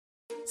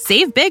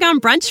Save big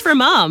on brunch for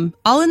mom,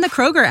 all in the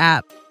Kroger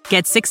app.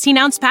 Get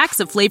 16-ounce packs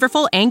of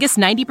flavorful Angus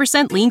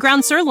 90% lean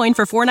ground sirloin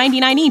for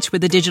 $4.99 each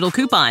with a digital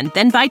coupon.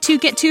 Then buy 2,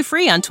 get 2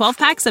 free on 12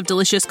 packs of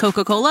delicious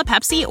Coca-Cola,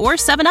 Pepsi, or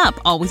 7-Up,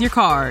 all with your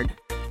card.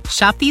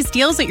 Shop these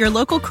deals at your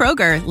local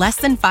Kroger, less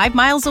than 5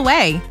 miles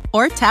away.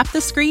 Or tap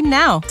the screen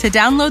now to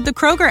download the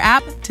Kroger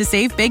app to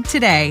save big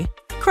today.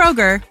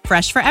 Kroger,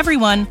 fresh for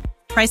everyone.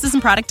 Prices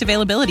and product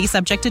availability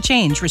subject to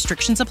change.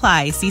 Restrictions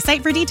apply. See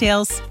site for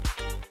details.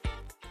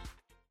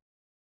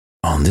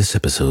 On this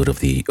episode of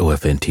the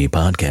OFNT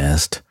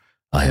podcast,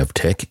 I have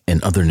tech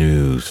and other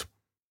news.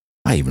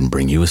 I even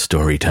bring you a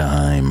story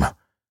time.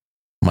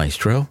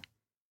 Maestro,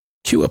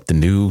 cue up the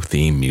new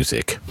theme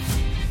music.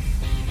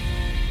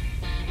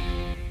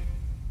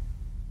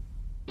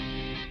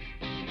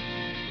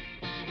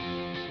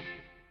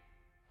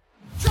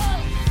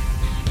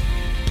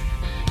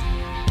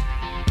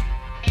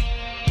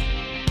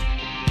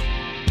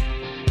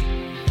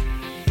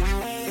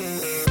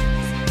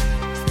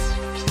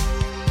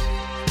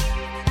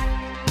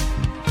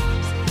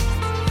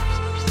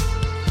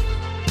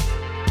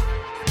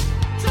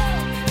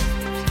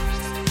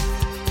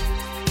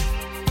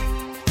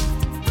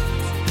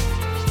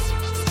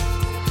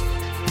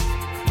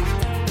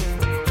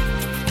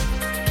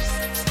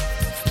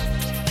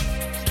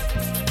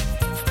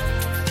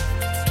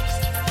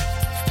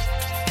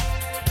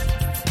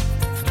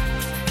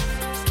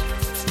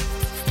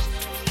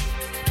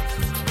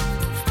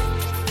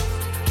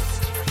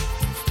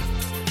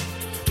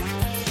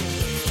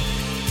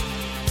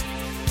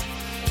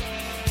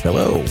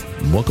 Hello,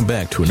 and welcome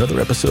back to another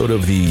episode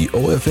of the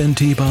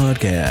OFNT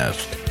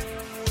podcast.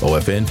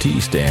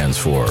 OFNT stands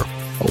for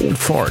Old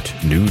Fart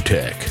New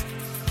Tech.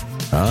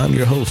 I'm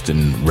your host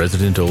and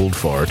resident old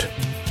fart,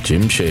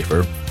 Jim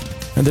Schaefer,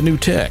 and the new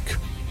tech,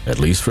 at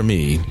least for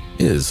me,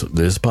 is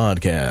this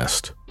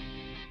podcast.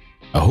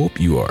 I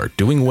hope you are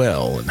doing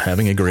well and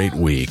having a great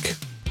week.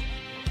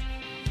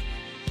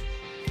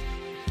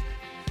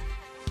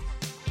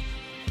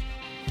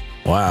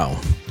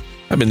 Wow,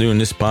 I've been doing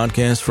this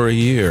podcast for a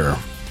year.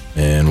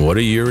 And what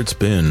a year it's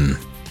been.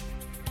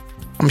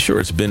 I'm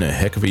sure it's been a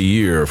heck of a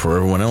year for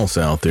everyone else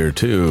out there,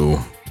 too.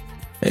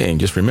 Hey, and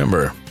just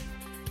remember,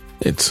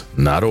 it's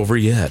not over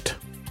yet.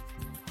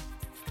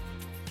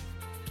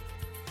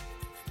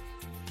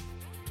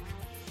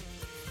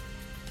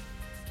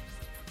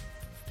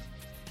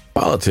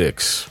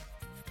 Politics.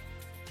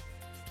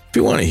 If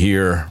you want to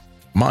hear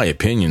my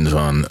opinions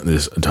on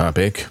this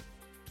topic,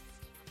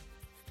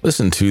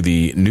 listen to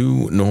the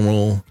New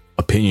Normal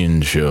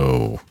Opinion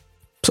Show.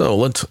 So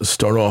let's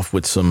start off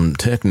with some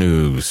tech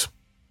news.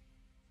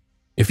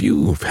 If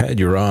you've had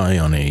your eye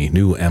on a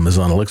new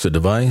Amazon Alexa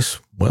device,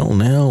 well,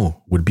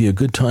 now would be a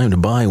good time to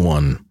buy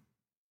one.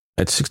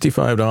 At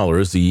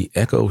 $65, the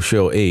Echo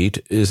Show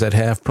 8 is at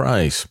half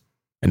price,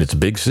 and its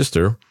big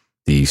sister,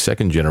 the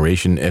second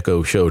generation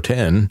Echo Show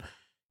 10,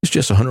 is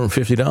just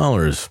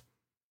 $150.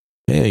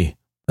 Hey,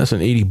 that's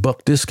an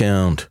 $80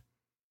 discount.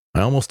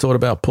 I almost thought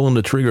about pulling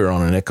the trigger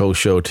on an Echo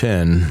Show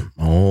 10,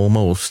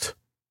 almost.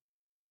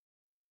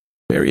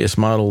 Various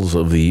models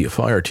of the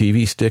Fire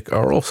TV Stick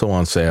are also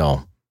on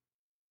sale.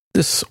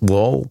 This will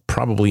all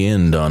probably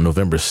end on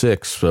November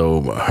 6th,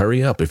 so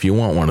hurry up if you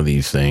want one of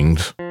these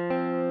things.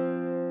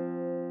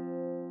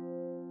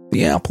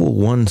 The Apple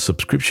One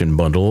subscription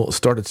bundle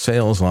started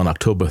sales on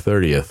October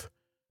 30th.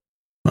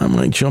 I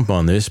might jump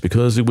on this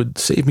because it would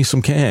save me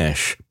some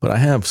cash, but I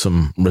have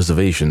some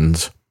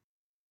reservations.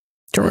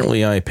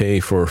 Currently, I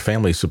pay for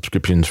family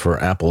subscriptions for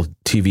Apple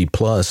TV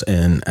Plus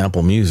and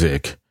Apple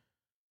Music.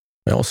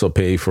 I also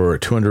pay for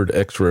 200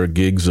 extra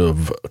gigs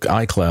of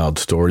iCloud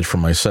storage for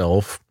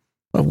myself,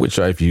 of which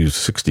I've used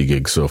 60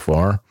 gigs so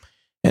far,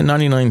 and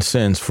 99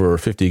 cents for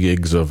 50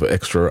 gigs of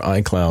extra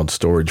iCloud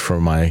storage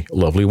for my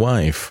lovely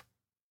wife.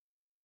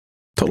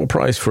 Total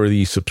price for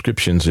these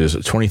subscriptions is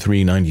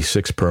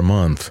 $23.96 per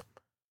month.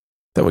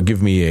 That would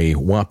give me a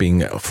whopping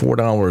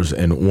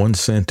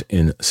 $4.01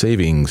 in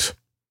savings.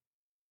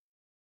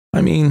 I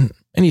mean,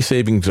 any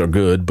savings are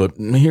good, but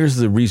here's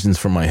the reasons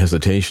for my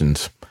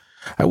hesitations.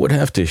 I would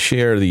have to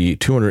share the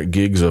 200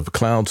 gigs of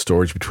cloud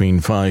storage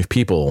between 5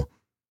 people.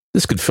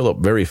 This could fill up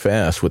very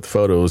fast with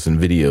photos and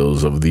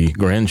videos of the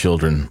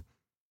grandchildren.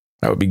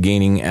 I would be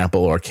gaining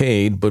Apple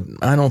Arcade, but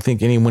I don't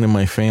think anyone in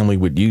my family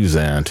would use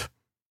that.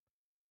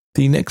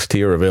 The next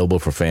tier available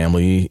for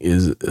families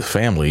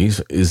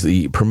is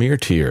the Premier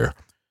tier,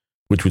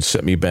 which would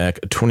set me back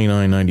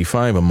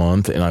 $29.95 a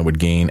month, and I would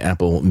gain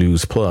Apple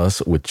News Plus,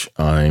 which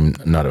I'm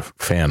not a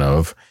fan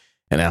of,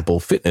 and Apple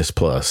Fitness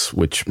Plus,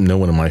 which no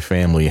one in my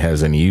family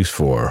has any use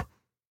for.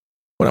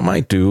 What I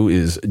might do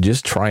is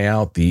just try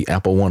out the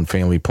Apple One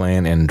family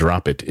plan and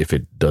drop it if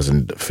it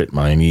doesn't fit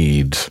my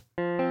needs.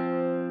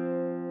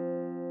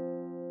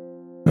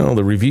 Well,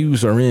 the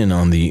reviews are in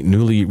on the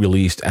newly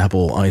released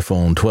Apple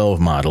iPhone 12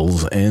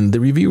 models, and the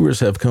reviewers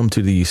have come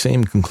to the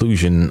same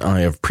conclusion I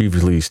have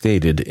previously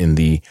stated in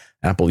the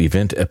Apple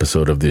event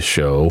episode of this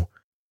show.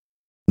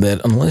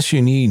 that unless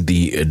you need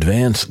the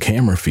advanced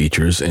camera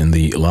features in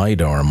the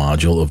LiDAR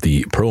module of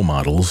the Pro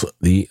models,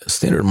 the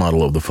standard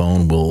model of the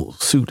phone will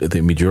suit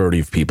the majority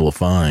of people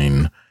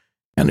fine,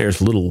 and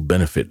there's little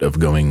benefit of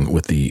going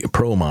with the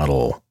Pro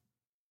model.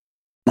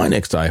 My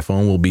next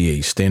iPhone will be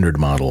a standard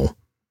model.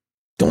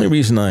 The only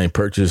reason I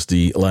purchased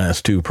the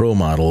last two Pro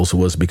models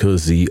was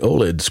because the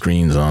OLED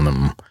screens on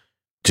them,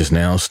 just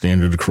now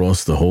standard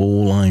across the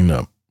whole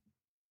lineup.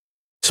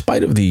 In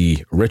spite of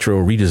the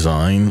retro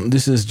redesign,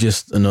 this is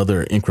just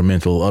another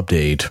incremental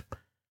update.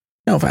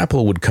 Now, if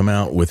Apple would come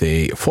out with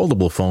a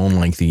foldable phone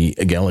like the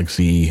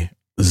Galaxy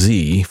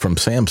Z from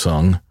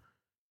Samsung,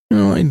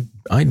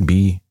 I'd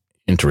be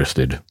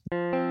interested.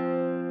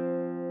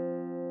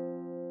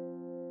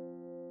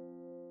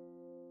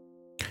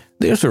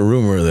 There's a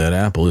rumor that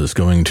Apple is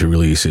going to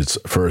release its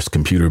first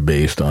computer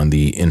based on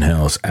the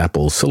in-house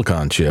Apple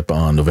Silicon chip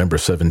on November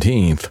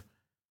 17th.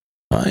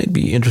 I'd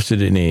be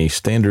interested in a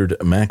standard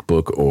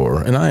MacBook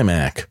or an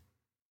iMac.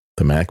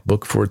 The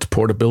MacBook for its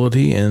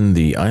portability and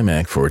the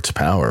iMac for its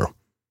power.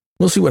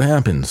 We'll see what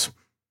happens.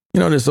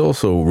 There's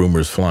also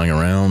rumors flying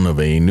around of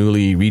a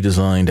newly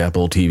redesigned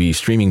Apple TV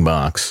streaming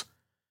box.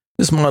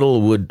 This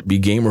model would be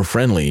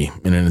gamer-friendly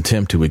in an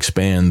attempt to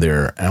expand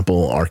their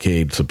Apple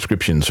Arcade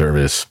subscription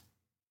service.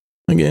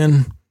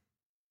 Again,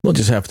 we'll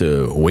just have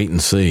to wait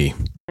and see.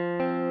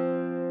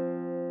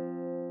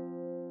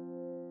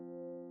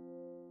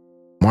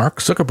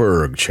 Mark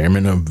Zuckerberg,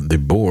 chairman of the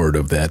board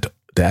of that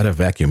data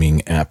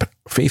vacuuming app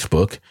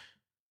Facebook,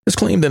 has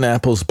claimed that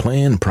Apple's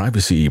planned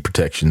privacy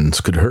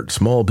protections could hurt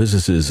small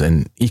businesses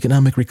and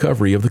economic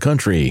recovery of the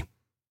country.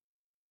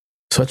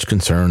 Such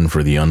concern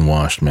for the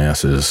unwashed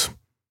masses.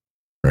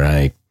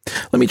 Right.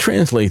 Let me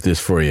translate this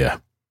for you.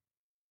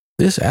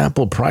 This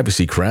Apple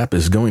privacy crap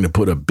is going to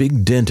put a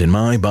big dent in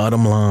my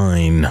bottom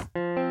line.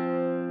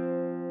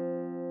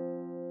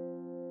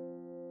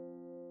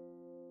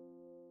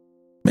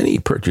 Many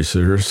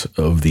purchasers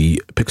of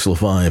the Pixel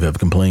 5 have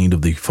complained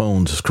of the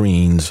phone's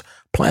screen's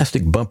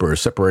plastic bumper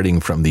separating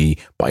from the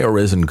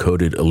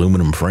bioresin-coated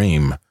aluminum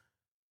frame.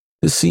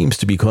 This seems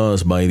to be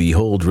caused by the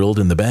hole drilled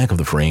in the back of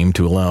the frame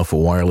to allow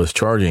for wireless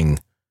charging.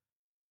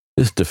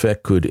 This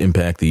defect could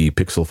impact the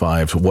Pixel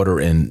 5's water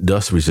and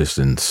dust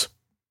resistance.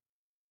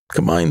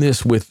 Combine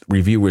this with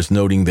reviewers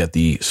noting that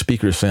the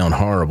speakers sound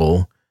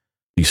horrible,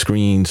 the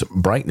screen's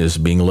brightness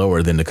being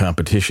lower than the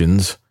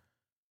competition's,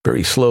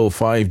 very slow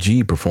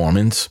 5G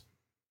performance,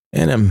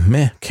 and a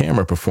meh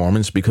camera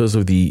performance because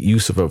of the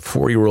use of a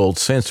 4-year-old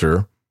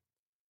sensor,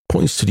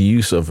 points to the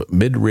use of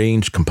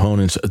mid-range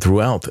components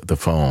throughout the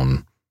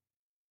phone.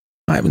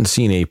 I haven't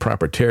seen a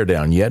proper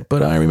teardown yet,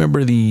 but I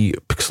remember the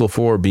Pixel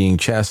 4 being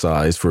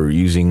chastised for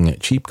using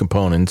cheap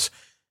components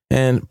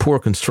and poor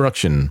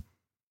construction.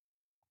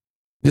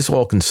 This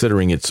all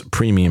considering its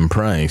premium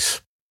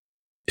price.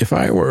 If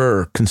I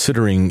were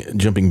considering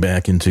jumping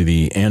back into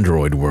the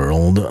Android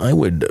world, I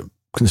would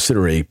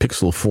consider a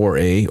Pixel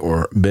 4a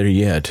or, better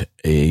yet,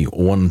 a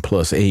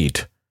OnePlus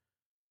 8.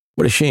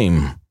 What a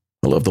shame.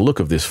 I love the look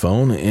of this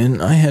phone,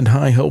 and I had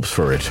high hopes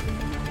for it.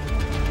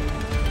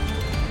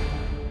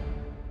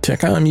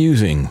 Tech I'm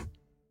using.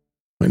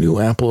 My new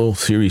Apple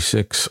Series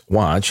 6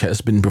 watch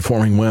has been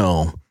performing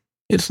well.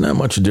 It's not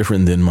much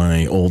different than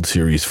my old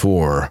Series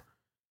 4.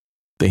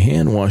 The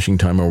hand-washing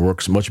timer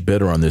works much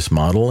better on this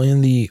model,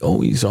 and the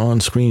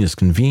always-on screen is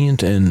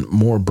convenient and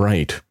more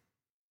bright.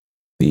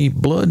 The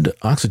blood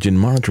oxygen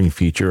monitoring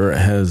feature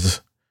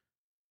has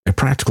a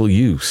practical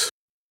use.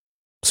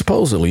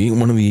 Supposedly,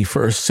 one of the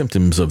first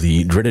symptoms of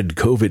the dreaded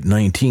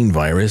COVID-19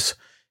 virus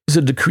is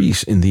a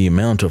decrease in the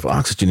amount of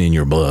oxygen in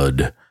your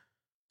blood,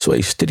 so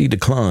a steady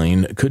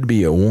decline could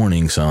be a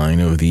warning sign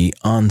of the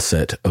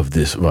onset of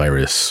this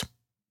virus.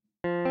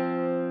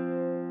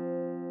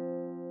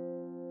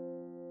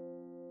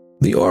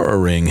 The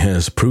Oura Ring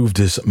has proved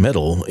its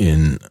mettle,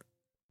 in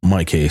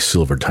my case,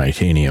 silver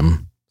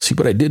titanium. See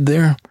what I did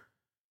there?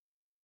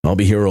 I'll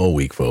be here all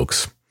week,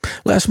 folks.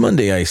 Last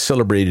Monday, I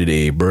celebrated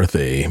a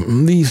birthday.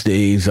 These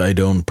days, I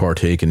don't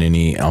partake in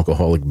any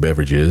alcoholic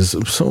beverages,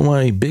 so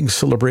my big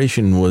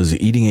celebration was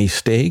eating a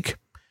steak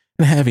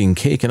and having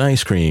cake and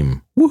ice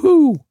cream.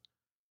 Woohoo!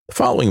 The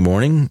following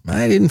morning,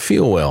 I didn't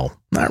feel well.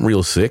 Not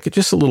real sick,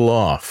 just a little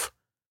off.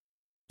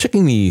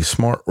 Checking the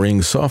Smart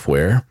Ring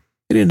software,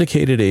 it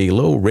indicated a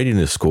low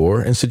readiness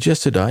score and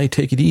suggested I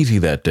take it easy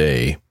that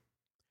day.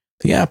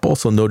 The app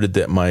also noted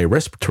that my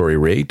respiratory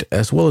rate,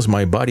 as well as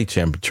my body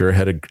temperature,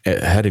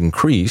 had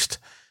increased,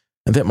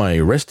 and that my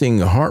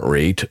resting heart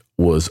rate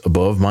was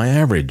above my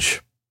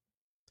average.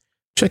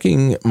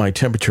 Checking my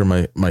temperature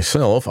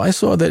myself, I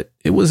saw that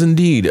it was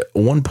indeed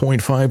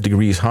 1.5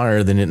 degrees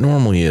higher than it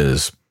normally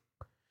is.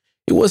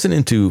 It wasn't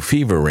into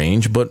fever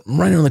range, but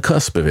right on the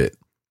cusp of it.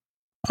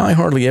 I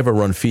hardly ever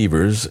run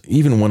fevers,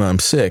 even when I'm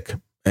sick,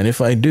 and if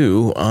I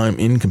do, I'm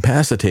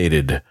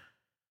incapacitated.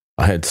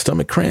 I had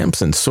stomach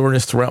cramps and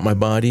soreness throughout my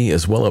body,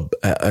 as well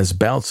as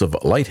bouts of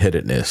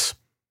lightheadedness.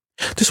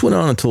 This went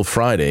on until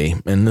Friday,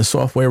 and the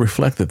software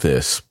reflected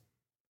this.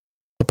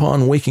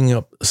 Upon waking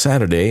up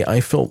Saturday,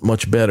 I felt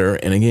much better,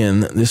 and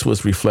again, this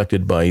was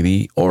reflected by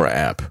the Oura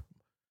app.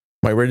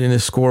 My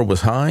readiness score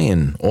was high,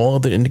 and all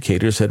other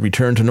indicators had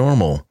returned to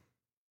normal.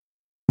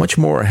 Much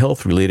more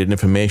health-related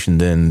information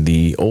than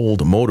the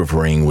old motive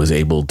ring was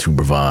able to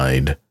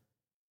provide.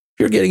 If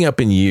you're getting up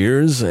in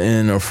years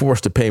and are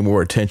forced to pay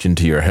more attention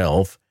to your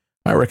health,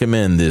 I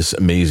recommend this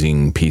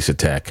amazing piece of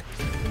tech.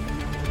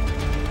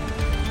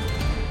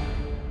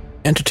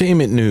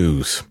 Entertainment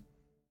news.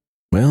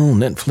 Well,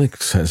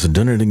 Netflix has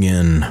done it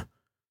again.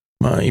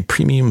 My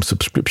premium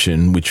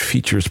subscription, which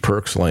features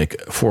perks like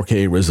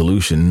 4K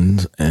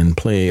resolutions and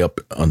play up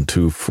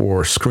onto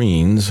 4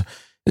 screens,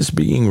 is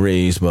being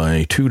raised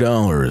by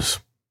 $2.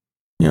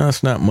 Yeah,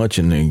 that's not much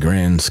in the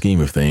grand scheme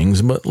of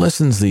things, but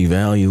lessens the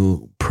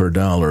value per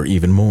dollar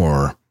even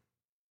more.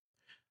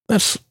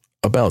 That's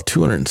about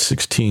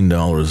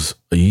 $216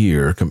 a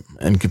year,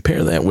 and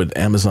compare that with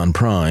Amazon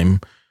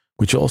Prime,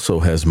 which also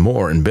has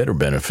more and better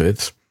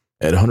benefits,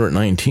 at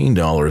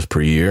 $119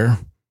 per year.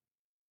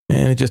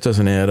 And it just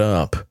doesn't add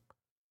up.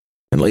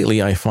 And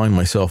lately I find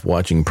myself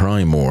watching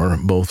Prime more,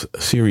 both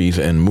series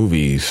and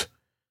movies.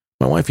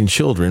 My wife and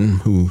children,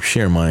 who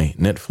share my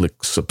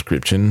Netflix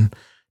subscription,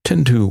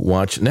 tend to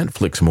watch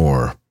Netflix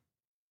more.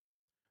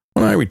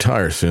 When I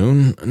retire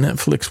soon,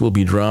 Netflix will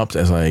be dropped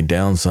as I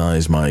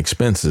downsize my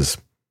expenses.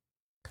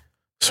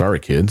 Sorry,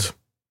 kids.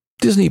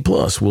 Disney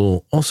Plus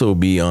will also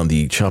be on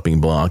the chopping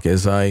block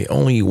as I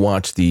only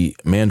watch The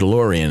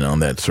Mandalorian on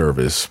that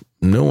service.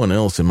 No one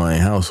else in my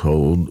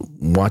household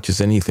watches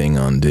anything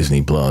on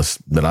Disney Plus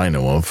that I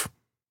know of.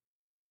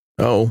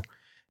 Oh,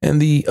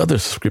 and the other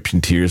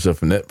subscription tiers of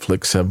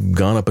Netflix have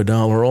gone up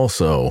 $1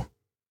 also.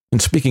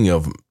 And speaking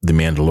of The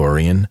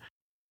Mandalorian,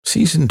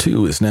 Season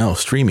 2 is now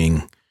streaming,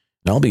 and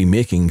I'll be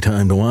making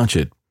time to watch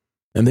it,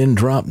 and then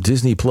drop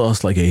Disney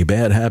Plus like a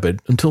bad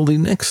habit until the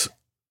next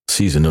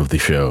season of the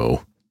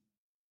show.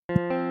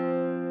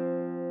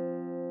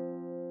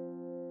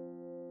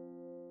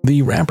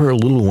 The rapper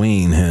Lil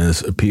Wayne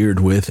has appeared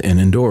with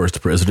and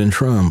endorsed President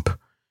Trump.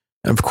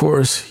 Of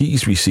course,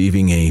 he's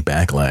receiving a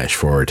backlash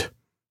for it,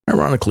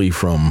 ironically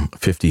from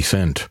 50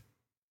 Cent.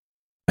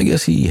 I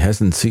guess he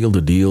hasn't sealed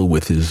a deal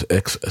with his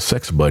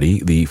ex-sex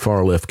buddy, the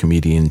far-left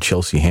comedian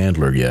Chelsea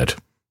Handler, yet,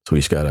 so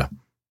he's got to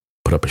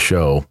put up a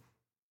show.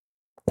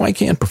 Why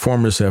can't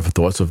performers have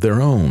thoughts of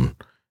their own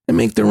and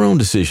make their own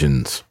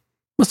decisions?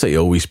 Must they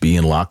always be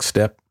in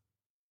lockstep?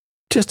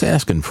 Just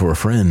asking for a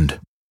friend.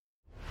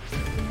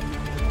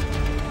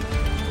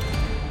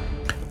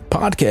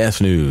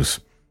 Podcast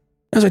news.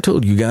 As I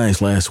told you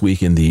guys last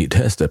week in the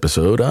test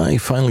episode, I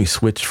finally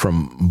switched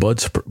from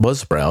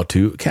Buzzsprout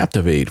to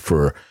Captivate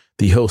for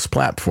the host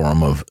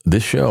platform of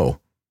this show.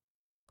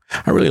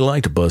 I really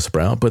liked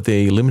Buzzsprout, but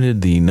they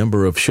limited the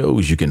number of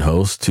shows you can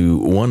host to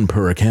 1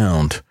 per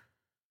account.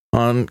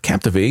 On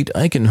Captivate,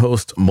 I can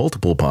host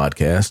multiple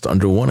podcasts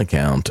under one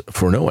account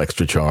for no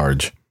extra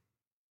charge.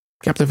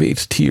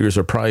 Captivate's tiers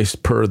are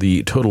priced per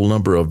the total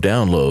number of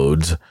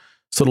downloads,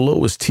 so the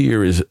lowest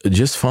tier is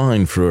just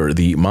fine for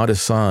the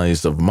modest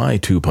size of my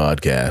 2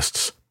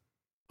 podcasts.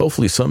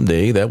 Hopefully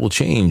someday that will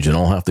change and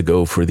I'll have to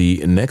go for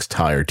the next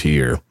higher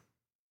tier.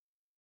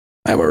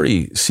 I've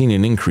already seen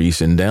an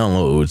increase in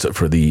downloads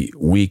for the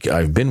week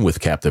I've been with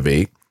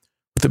Captivate,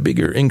 with the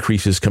bigger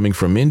increases coming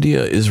from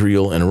India,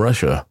 Israel, and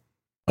Russia.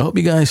 I hope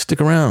you guys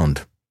stick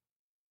around.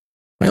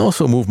 I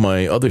also moved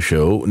my other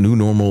show, New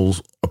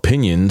Normal's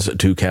Opinions,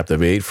 to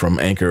Captivate from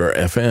Anchor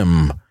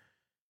FM.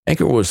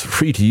 Anchor was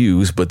free to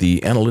use, but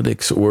the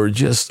analytics were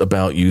just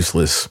about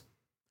useless.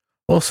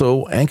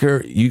 Also,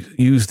 Anchor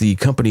used the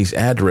company's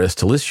address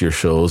to list your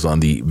shows on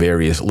the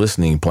various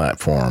listening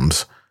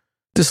platforms.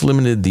 This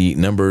limited the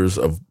numbers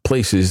of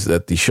places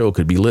that the show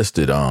could be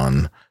listed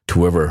on to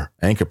whoever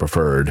Anchor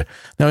preferred.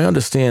 Now, I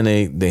understand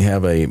they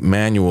have a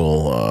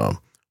manual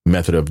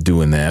method of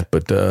doing that,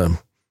 but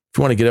if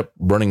you want to get up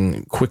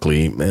running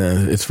quickly,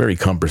 it's very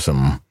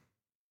cumbersome.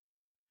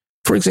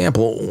 For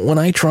example, when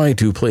I tried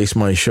to place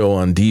my show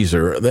on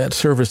Deezer, that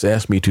service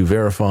asked me to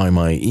verify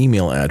my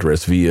email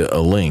address via a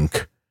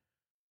link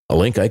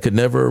I could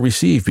never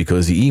receive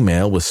because the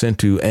email was sent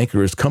to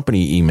Anchor's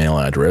company email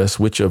address,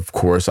 which of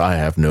course I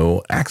have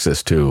no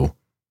access to.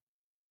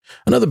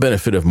 Another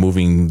benefit of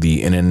moving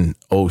the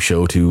NNO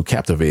show to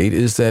Captivate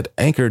is that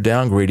Anchor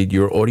downgraded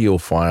your audio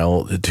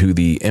file to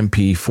the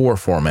MP4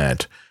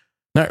 format.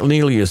 Not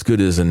nearly as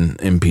good as an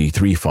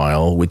MP3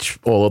 file, which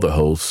all other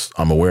hosts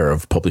I'm aware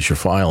of publish your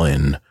file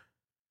in.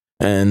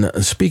 And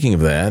speaking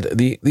of that,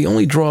 the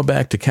only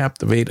drawback to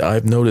Captivate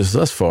I've noticed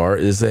thus far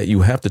is that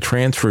you have to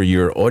transfer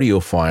your audio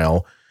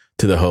file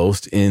to the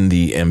host in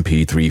the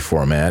MP3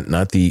 format,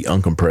 not the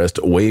uncompressed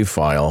WAV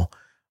file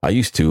I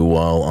used to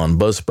while on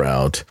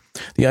Buzzsprout.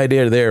 The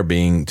idea there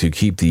being to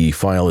keep the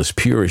file as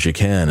pure as you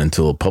can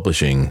until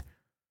publishing.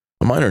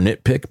 A minor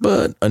nitpick,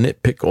 but a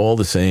nitpick all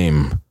the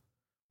same.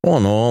 All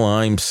in all,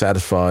 I'm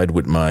satisfied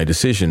with my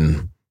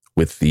decision,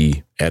 with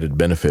the added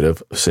benefit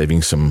of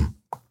saving some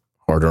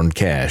hard-earned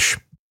cash.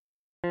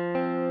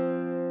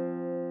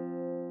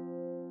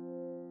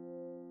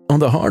 On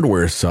the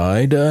hardware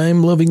side,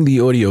 I'm loving the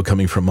audio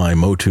coming from my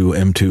Motu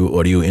M2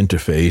 audio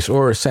interface,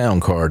 or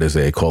sound card as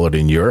they call it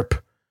in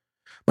Europe.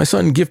 My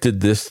son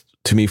gifted this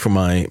to me for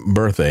my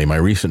birthday, my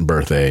recent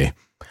birthday.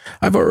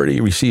 I've already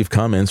received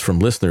comments from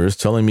listeners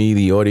telling me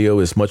the audio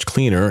is much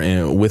cleaner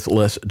and with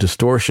less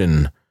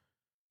distortion.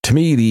 To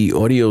me, the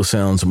audio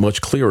sounds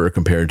much clearer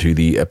compared to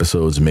the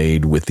episodes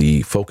made with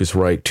the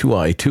Focusrite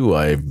 2i2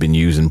 I've been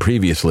using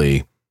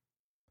previously.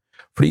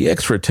 For the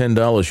extra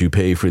 $10 you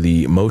pay for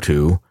the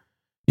Motu,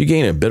 you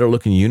gain a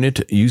better-looking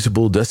unit,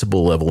 usable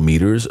decibel level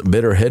meters,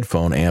 better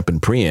headphone amp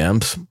and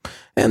preamps,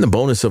 and the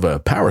bonus of a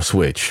power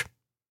switch.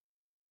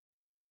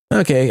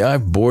 Okay,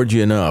 I've bored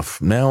you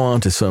enough. Now on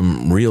to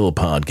some real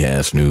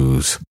podcast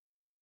news.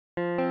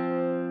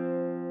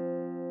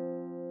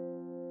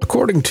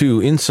 According to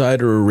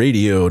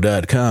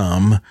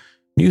InsiderRadio.com,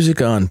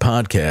 music on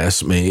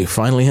podcasts may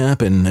finally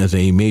happen as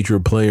a major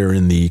player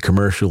in the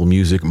commercial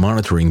music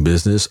monitoring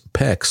business,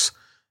 PEX,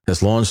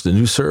 has launched a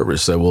new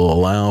service that will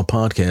allow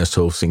podcast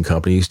hosting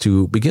companies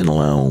to begin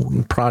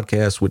allowing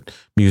podcasts with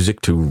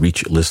music to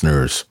reach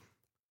listeners.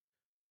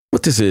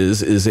 What this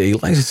is a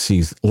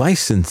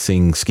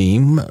licensing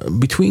scheme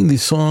between the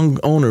song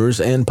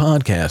owners and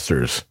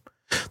podcasters.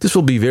 This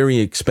will be very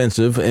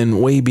expensive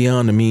and way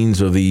beyond the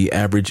means of the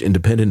average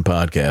independent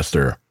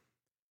podcaster.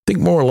 Think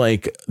more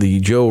like the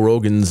Joe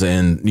Rogans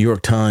and New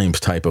York Times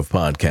type of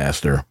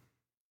podcaster.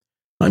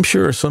 I'm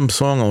sure some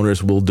song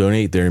owners will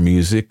donate their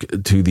music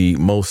to the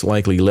most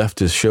likely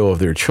leftist show of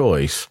their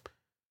choice.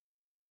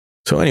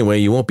 So anyway,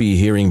 you won't be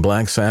hearing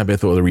Black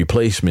Sabbath or the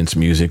Replacements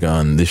music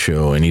on this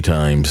show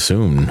anytime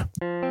soon.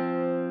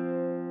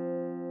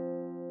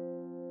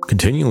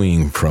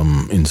 Continuing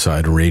from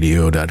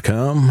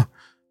InsiderRadio.com,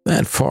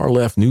 that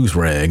far-left news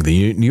rag,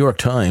 the New York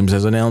Times,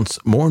 has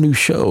announced more new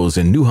shows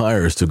and new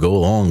hires to go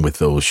along with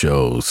those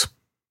shows.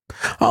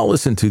 I'll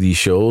listen to these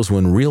shows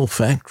when real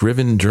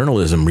fact-driven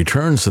journalism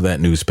returns to that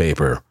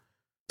newspaper.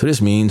 So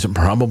this means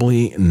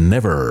probably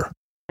never.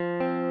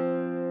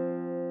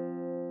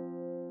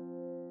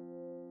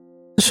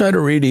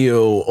 Insider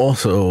Radio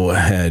also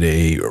had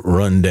a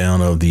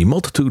rundown of the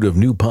multitude of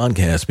new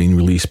podcasts being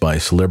released by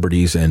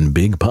celebrities and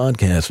big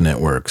podcast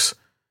networks.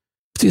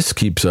 If this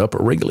keeps up,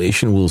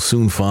 regulation will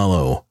soon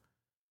follow.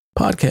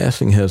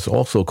 Podcasting has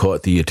also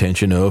caught the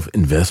attention of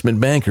investment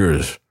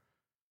bankers.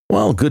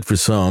 While good for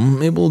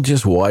some, it will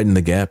just widen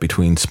the gap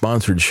between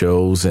sponsored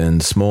shows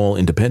and small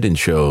independent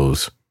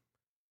shows.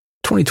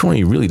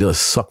 2020 really does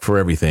suck for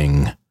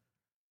everything.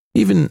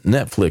 Even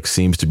Netflix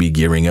seems to be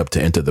gearing up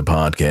to enter the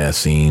podcast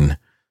scene.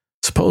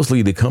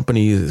 Supposedly, the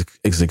company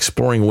is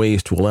exploring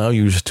ways to allow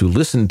users to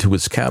listen to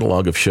its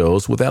catalog of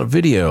shows without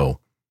video.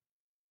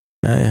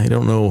 I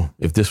don't know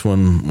if this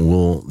one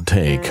will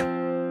take.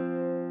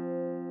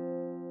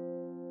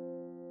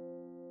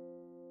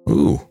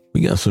 Ooh, we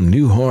got some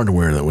new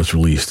hardware that was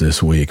released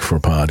this week for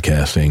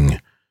podcasting.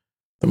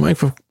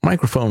 The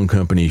microphone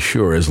company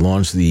Shure has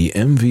launched the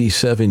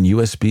MV7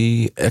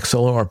 USB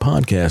XLR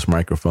podcast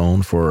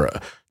microphone for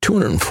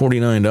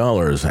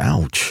 $249.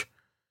 Ouch.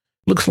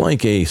 Looks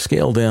like a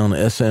scaled-down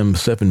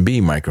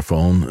SM7B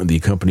microphone,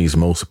 the company's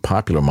most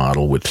popular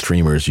model with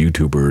streamers,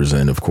 YouTubers,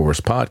 and, of course,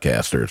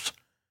 podcasters.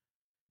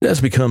 It has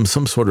become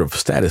some sort of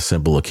status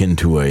symbol akin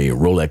to a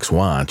Rolex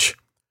watch.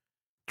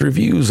 The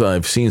reviews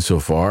I've seen so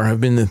far have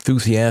been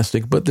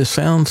enthusiastic, but the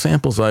sound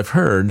samples I've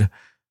heard,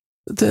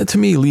 to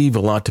me, leave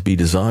a lot to be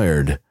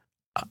desired.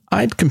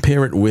 I'd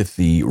compare it with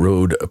the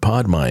Rode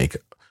PodMic,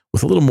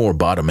 with a little more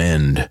bottom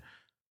end.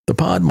 The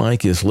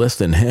PodMic is less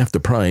than half the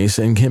price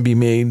and can be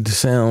made to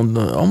sound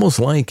almost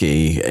like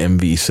a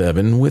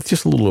MV7 with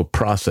just a little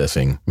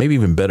processing, maybe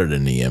even better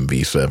than the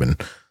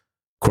MV7,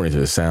 according to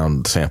the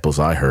sound samples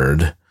I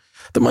heard.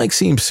 The mic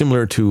seems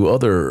similar to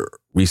other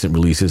recent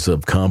releases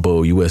of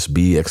combo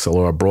USB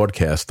XLR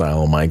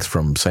broadcast-style mics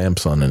from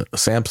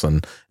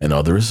Samsung and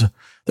others.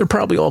 They're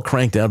probably all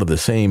cranked out of the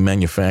same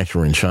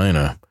manufacturer in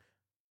China.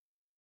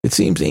 It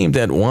seems aimed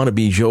at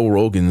wannabe Joe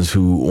Rogans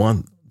who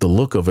want the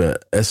look of a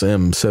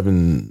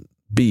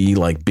SM7B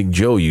like Big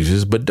Joe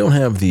uses, but don't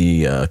have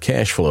the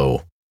cash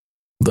flow.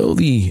 Though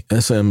the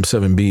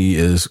SM7B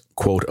is,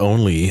 quote,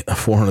 only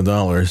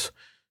 $400,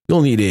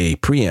 you'll need a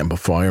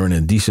preamplifier and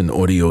a decent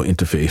audio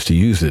interface to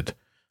use it.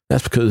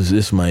 That's because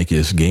this mic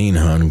is gain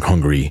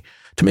hungry.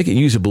 To make it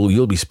usable,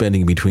 you'll be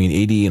spending between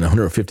 $80 and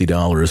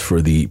 $150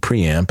 for the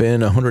preamp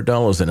and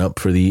 $100 and up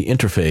for the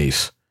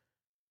interface.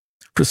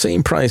 For the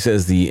same price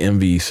as the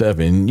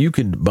MV7, you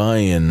could buy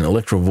an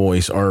Electro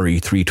Voice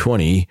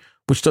RE320,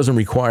 which doesn't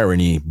require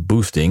any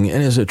boosting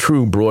and is a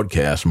true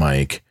broadcast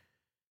mic.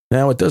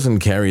 Now, it doesn't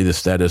carry the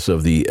status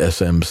of the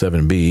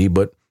SM7B,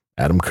 but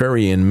Adam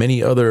Curry and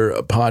many other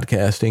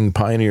podcasting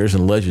pioneers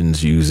and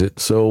legends use it,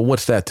 so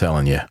what's that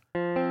telling you?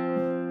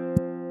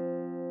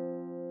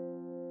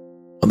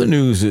 Other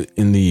news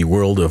in the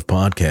world of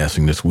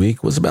podcasting this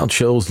week was about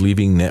shows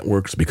leaving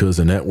networks because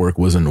the network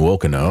wasn't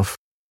woke enough.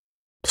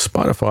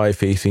 Spotify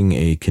facing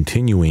a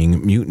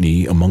continuing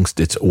mutiny amongst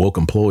its woke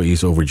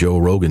employees over Joe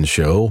Rogan's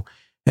show,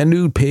 and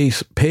new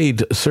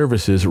paid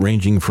services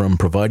ranging from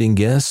providing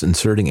guests,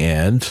 inserting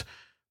ads,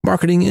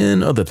 marketing,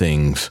 and other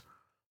things.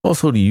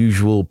 Also the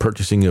usual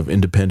purchasing of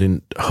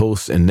independent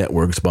hosts and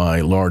networks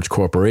by large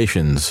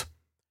corporations.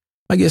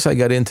 I guess I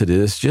got into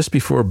this just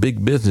before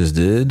big business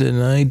did,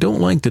 and I don't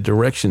like the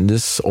direction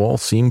this all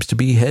seems to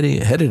be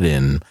headed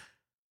in.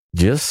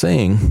 Just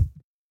saying.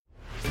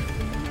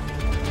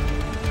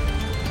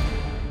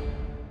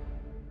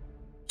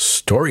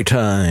 Story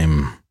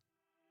time.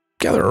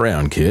 Gather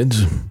around,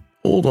 kids.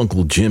 Old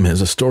Uncle Jim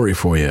has a story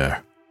for you.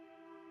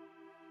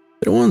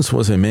 There once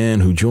was a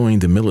man who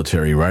joined the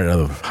military right out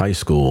of high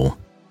school.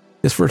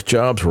 His first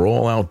jobs were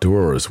all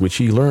outdoors, which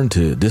he learned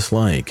to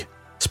dislike,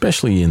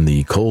 especially in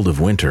the cold of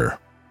winter.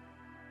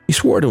 He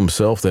swore to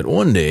himself that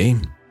one day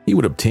he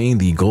would obtain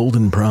the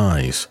golden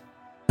prize,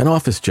 an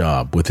office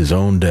job with his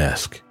own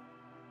desk.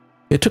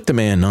 It took the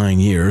man 9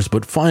 years,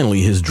 but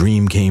finally his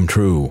dream came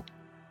true,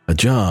 a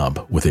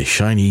job with a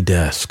shiny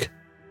desk.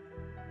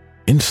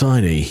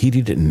 Inside a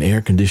heated and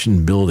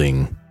air-conditioned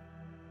building.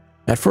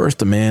 At first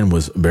the man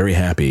was very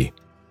happy,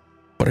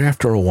 but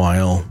after a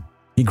while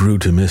he grew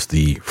to miss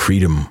the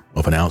freedom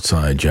of an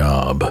outside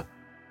job.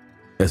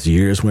 As the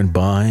years went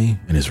by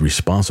and his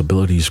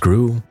responsibilities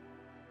grew,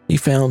 he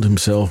found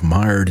himself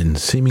mired in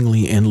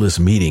seemingly endless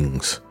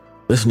meetings,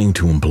 listening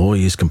to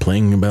employees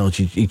complaining about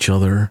each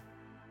other,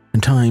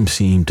 and time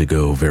seemed to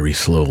go very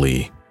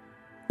slowly.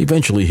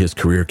 Eventually his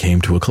career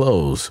came to a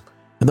close,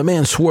 and the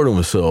man swore to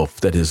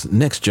himself that his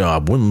next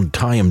job wouldn't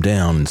tie him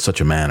down in such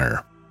a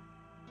manner.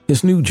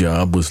 His new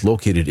job was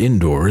located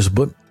indoors,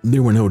 but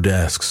there were no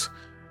desks.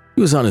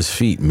 He was on his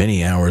feet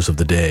many hours of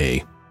the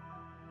day.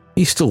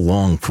 He still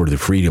longed for the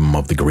freedom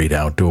of the great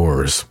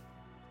outdoors.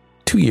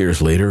 2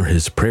 years later,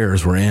 his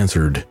prayers were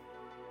answered.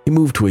 He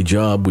moved to a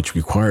job which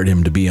required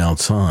him to be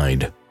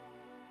outside.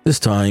 This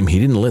time, he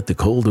didn't let the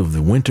cold of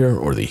the winter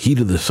or the heat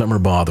of the summer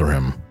bother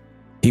him.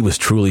 He was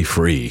truly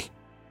free.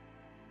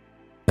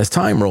 As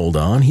time rolled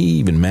on, he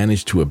even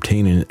managed to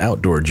obtain an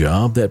outdoor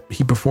job that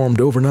he performed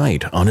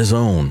overnight on his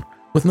own,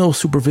 with no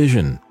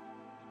supervision,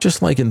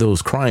 just like in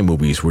those crime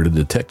movies where the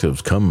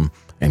detectives come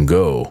and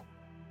go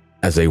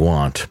as they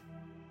want,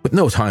 with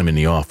no time in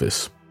the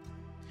office.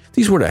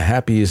 These were the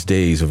happiest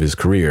days of his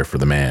career for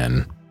the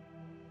man.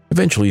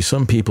 Eventually,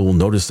 some people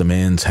noticed the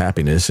man's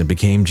happiness and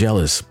became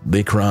jealous.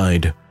 They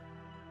cried,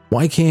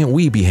 "Why can't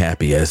we be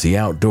happy as the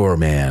outdoor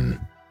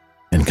man?"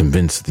 and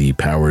convinced the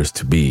powers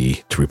to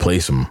be to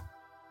replace him.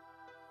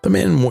 The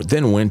man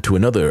then went to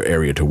another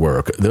area to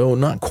work, though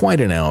not quite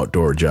an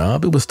outdoor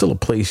job. It was still a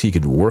place he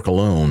could work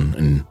alone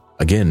and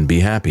again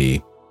be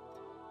happy.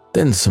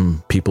 Then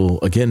some people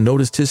again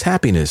noticed his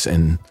happiness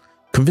and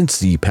convinced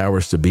the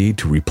powers to be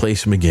to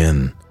replace him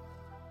again.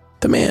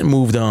 The man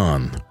moved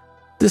on.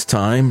 This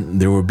time,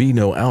 there would be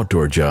no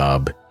outdoor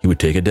job. He would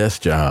take a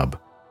desk job.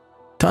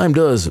 Time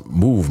does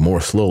move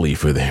more slowly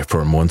for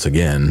him once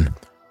again,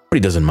 but he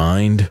doesn't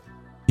mind.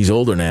 He's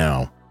older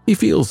now. He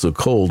feels the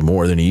cold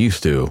more than he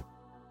used to.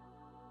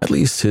 At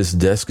least his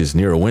desk is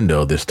near a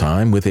window this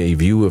time with a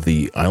view of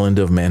the island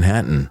of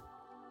Manhattan.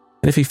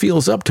 And if he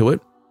feels up to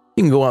it,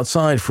 he can go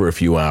outside for a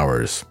few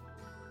hours.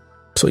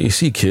 So you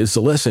see, kids,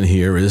 the lesson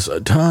here is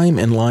time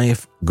and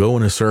life go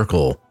in a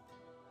circle.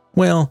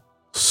 Well,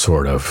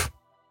 sort of.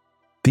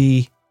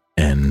 The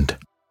end.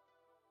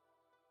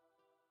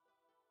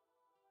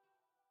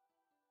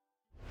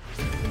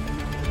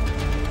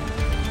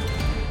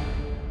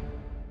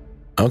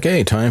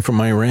 Okay, time for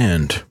my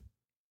rant.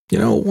 You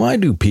know, why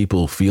do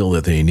people feel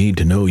that they need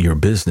to know your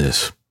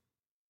business?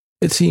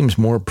 It seems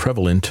more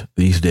prevalent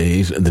these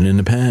days than in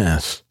the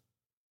past.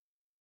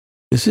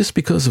 Is this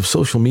because of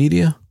social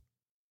media?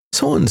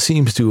 Someone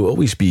seems to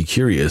always be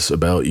curious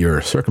about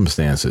your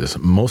circumstances,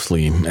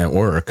 mostly at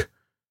work.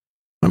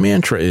 My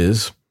mantra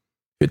is,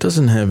 if it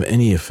doesn't have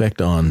any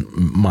effect on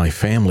my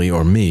family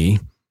or me,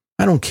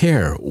 I don't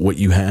care what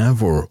you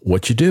have or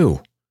what you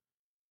do.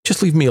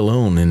 Just leave me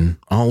alone and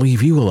I'll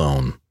leave you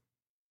alone.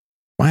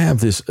 I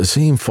have this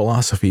same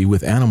philosophy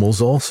with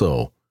animals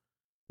also.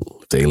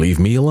 If they leave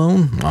me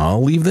alone,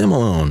 I'll leave them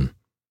alone.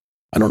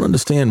 I don't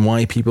understand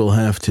why people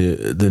have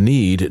the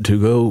need to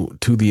go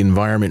to the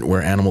environment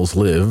where animals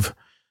live,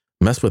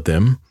 mess with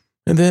them,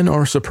 and then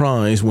are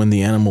surprised when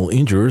the animal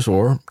injures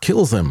or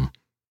kills them.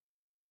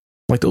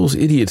 Like those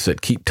idiots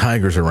that keep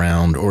tigers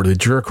around, or the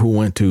jerk who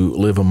went to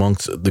live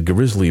amongst the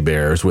grizzly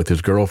bears with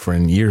his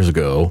girlfriend years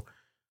ago,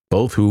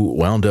 both who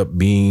wound up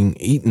being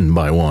eaten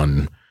by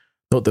one.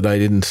 Note that I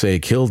didn't say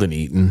killed and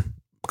eaten,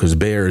 because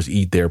bears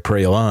eat their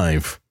prey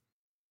alive.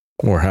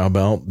 Or how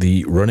about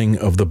the running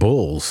of the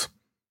bulls?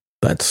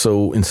 That's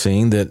so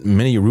insane that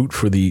many root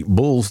for the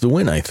bulls to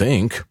win, I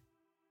think.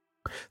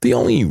 The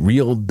only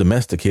real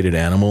domesticated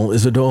animal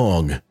is a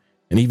dog,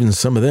 and even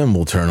some of them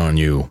will turn on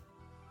you.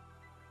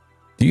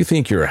 Do you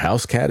think your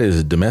house cat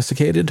is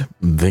domesticated?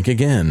 Think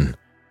again.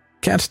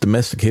 Cats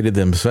domesticated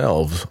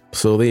themselves,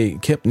 so they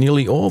kept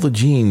nearly all the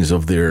genes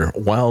of their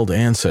wild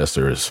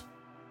ancestors.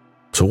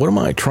 So what am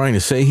I trying to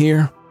say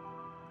here?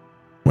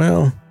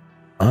 Well,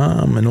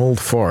 I'm an old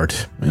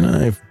fart, and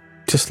I've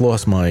just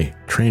lost my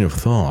train of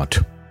thought.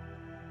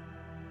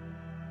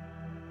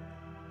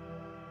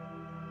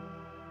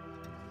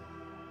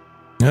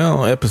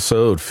 Well,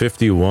 episode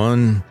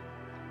 51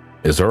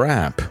 is a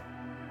wrap.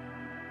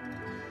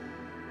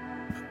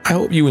 I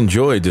hope you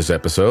enjoyed this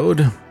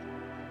episode.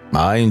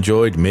 I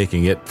enjoyed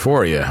making it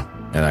for you,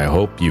 and I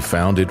hope you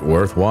found it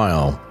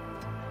worthwhile.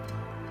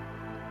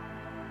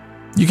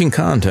 You can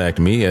contact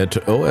me at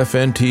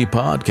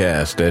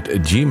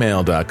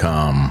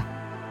ofntpodcast@gmail.com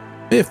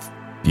if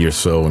you're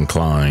so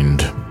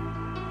inclined.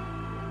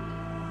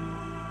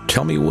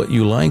 Tell me what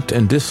you liked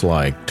and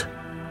disliked,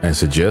 and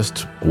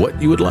suggest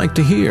what you would like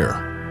to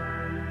hear.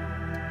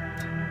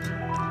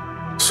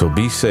 So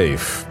be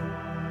safe,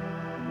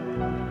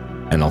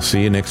 and I'll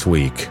see you next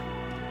week.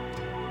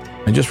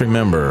 And just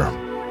remember,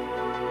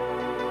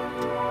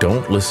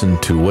 don't listen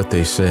to what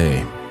they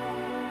say.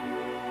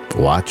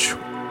 Watch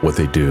what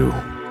they do.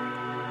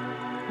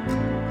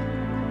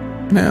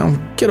 Now,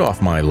 get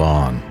off my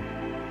lawn.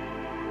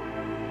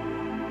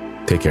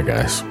 Take care,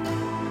 guys.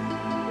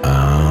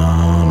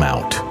 I'm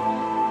out.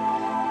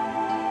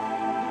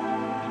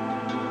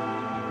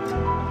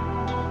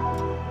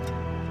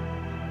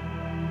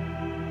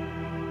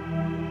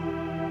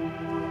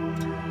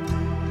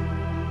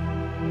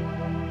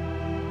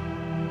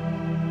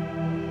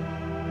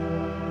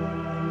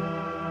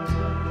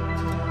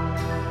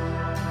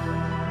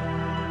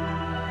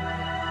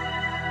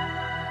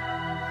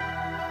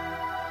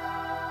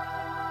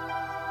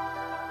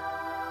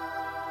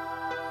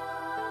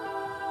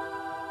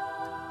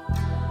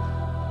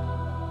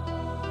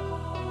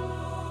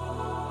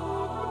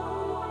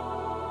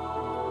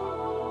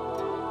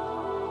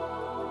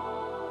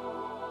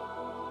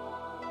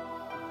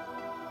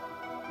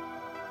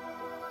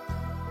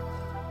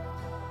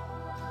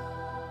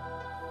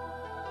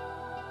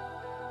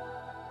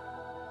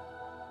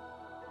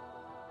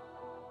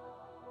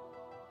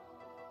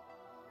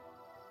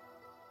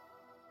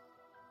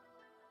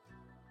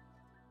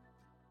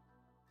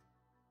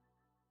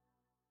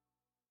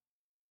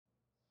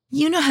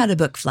 You know how to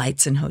book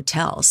flights and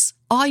hotels.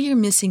 All you're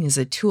missing is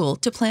a tool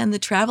to plan the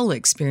travel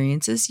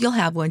experiences you'll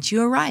have once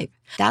you arrive.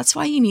 That's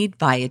why you need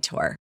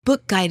Viator.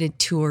 Book guided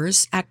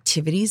tours,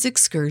 activities,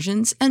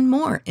 excursions, and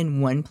more in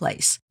one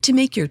place to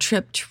make your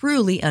trip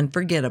truly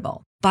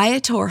unforgettable.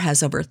 Viator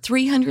has over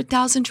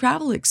 300,000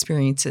 travel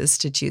experiences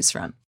to choose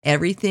from.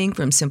 Everything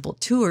from simple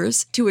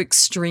tours to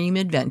extreme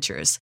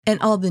adventures and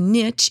all the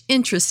niche,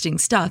 interesting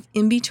stuff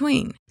in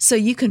between. So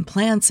you can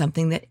plan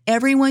something that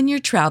everyone you're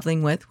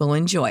traveling with will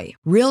enjoy.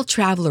 Real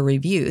traveler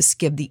reviews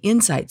give the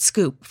inside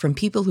scoop from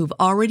people who've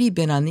already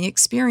been on the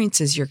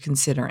experiences you're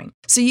considering.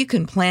 So you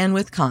can plan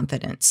with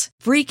confidence.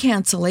 Free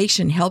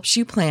cancellation helps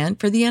you plan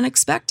for the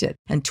unexpected.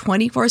 And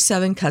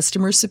 24/7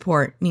 customer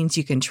support means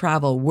you can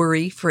travel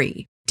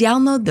worry-free.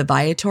 Download the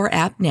Viator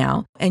app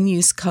now and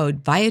use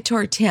code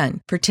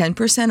Viator10 for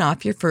 10%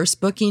 off your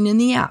first booking in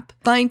the app.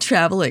 Find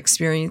travel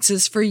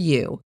experiences for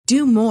you.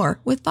 Do more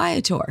with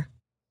Viator.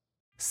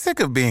 Sick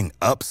of being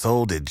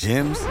upsold at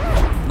gyms?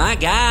 My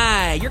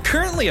guy, you're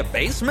currently a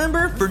base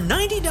member. For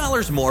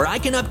 $90 more, I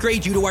can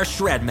upgrade you to our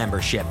Shred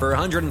membership. For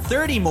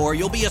 $130 more,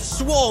 you'll be a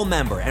Swole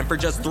member. And for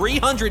just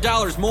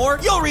 $300 more,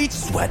 you'll reach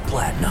Sweat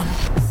Platinum.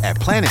 At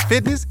Planet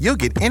Fitness, you'll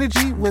get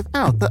energy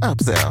without the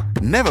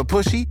upsell. Never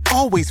pushy,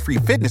 always free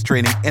fitness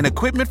training and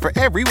equipment for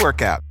every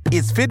workout.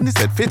 It's fitness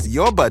that fits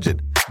your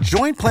budget.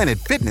 Join Planet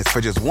Fitness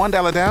for just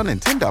 $1 down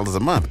and $10 a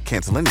month.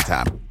 Cancel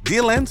anytime.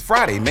 Deal ends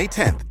Friday, May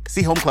 10th.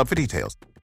 See Home Club for details.